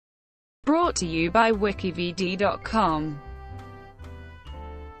Brought to you by WikiVidi.com.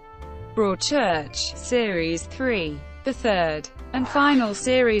 Broadchurch, Series 3. The third and final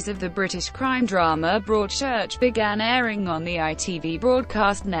series of the British crime drama Broadchurch began airing on the ITV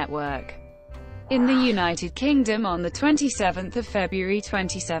broadcast network in the United Kingdom on the 27th of February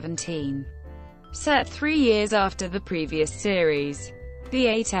 2017. Set 3 years after the previous series, the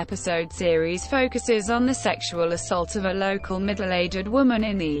 8-episode series focuses on the sexual assault of a local middle-aged woman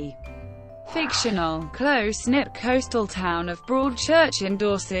in the fictional, close-knit coastal town of Broadchurch in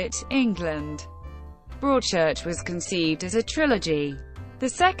Dorset, England. Broadchurch was conceived as a trilogy. The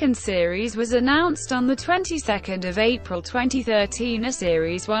second series was announced on the 22nd of April 2013 as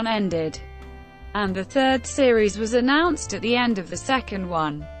Series 1 ended, and the third series was announced at the end of the second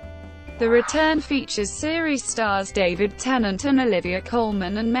one. The return features series stars David Tennant and Olivia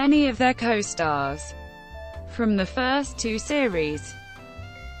Colman and many of their co-stars from the first two series.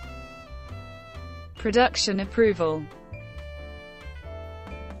 Production approval.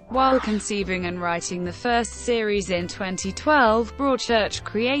 While conceiving and writing the first series in 2012, Broadchurch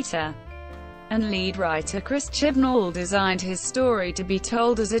creator and lead writer Chris Chibnall designed his story to be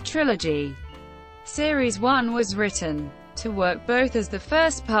told as a trilogy. Series 1 was written to work both as the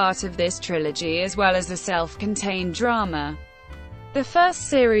first part of this trilogy as well as a self-contained drama. The first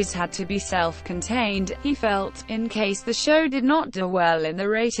series had to be self-contained, he felt, in case the show did not do well in the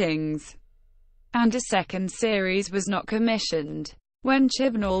ratings, and a second series was not commissioned. When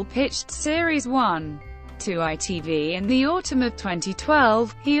Chibnall pitched Series 1 to ITV in the autumn of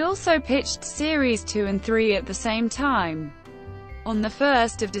 2012, he also pitched Series 2 and 3 at the same time. On the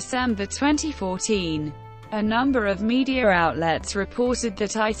 1st of December 2014, a number of media outlets reported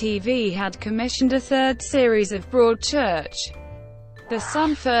that ITV had commissioned a third series of Broadchurch. The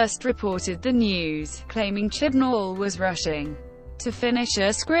Sun first reported the news, claiming Chibnall was rushing to finish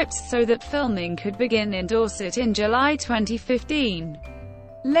a script so that filming could begin in Dorset in July 2015.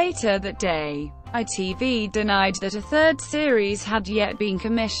 Later that day, ITV denied that a third series had yet been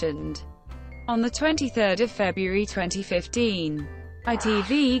commissioned. On the 23rd of February 2015,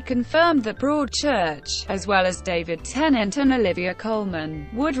 ITV confirmed that Broadchurch, as well as David Tennant and Olivia Colman,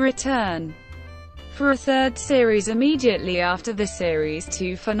 would return for a third series immediately after the Series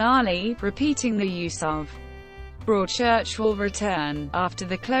 2 finale, repeating the use of Broadchurch will return after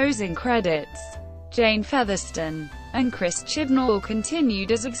the closing credits. Jane Featherstone and Chris Chibnall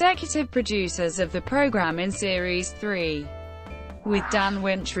continued as executive producers of the program in Series 3, with Dan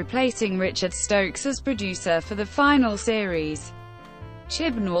Winch replacing Richard Stokes as producer for the final series.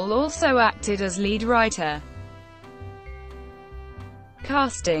 Chibnall also acted as lead writer.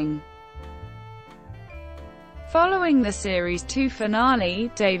 Casting. Following the Series 2 finale,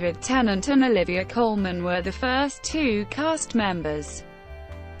 David Tennant and Olivia Colman were the first two cast members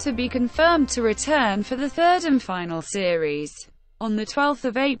to be confirmed to return for the third and final series. On the 12th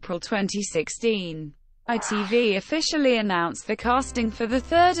of April 2016, ITV officially announced the casting for the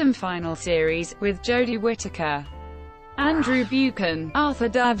third and final series, with Jodie Whittaker, Andrew Buchan, Arthur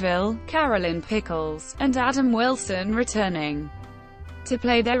Darvill, Carolyn Pickles, and Adam Wilson returning to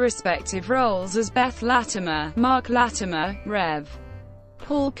play their respective roles as Beth Latimer, Mark Latimer, Rev.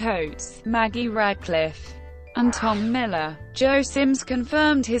 Paul Coates, Maggie Radcliffe, and Tom Miller. Joe Sims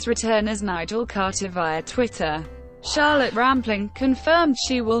confirmed his return as Nigel Carter via Twitter. Charlotte Rampling confirmed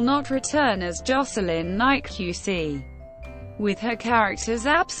she will not return as Jocelyn Knight QC, with her character's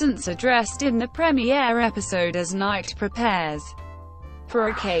absence addressed in the premiere episode as Knight prepares for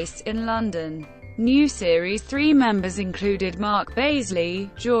a case in London. New Series 3 members included Mark Baisley,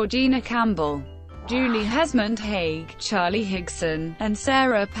 Georgina Campbell, Julie Hesmond-Haig, Charlie Higson, and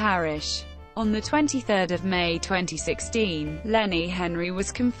Sarah Parish. On the 23rd of May 2016, Lenny Henry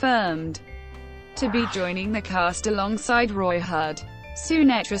was confirmed to be joining the cast alongside Roy Hudd.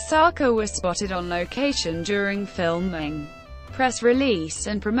 Sunetra Sarkar was spotted on location during filming. Press release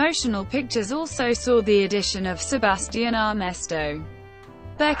and promotional pictures also saw the addition of Sebastian Armesto,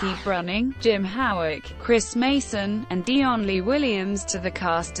 Becky Brunning, Jim Howick, Chris Mason, and Dion Lee Williams to the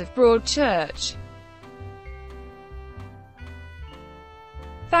cast of Broadchurch.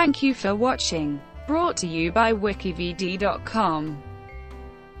 Thank you for watching. Brought to you by WikiVidi.com.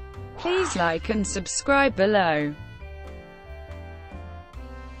 Please like and subscribe below.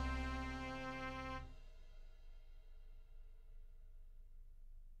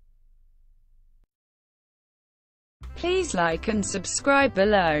 Please like and subscribe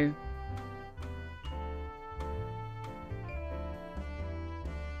below.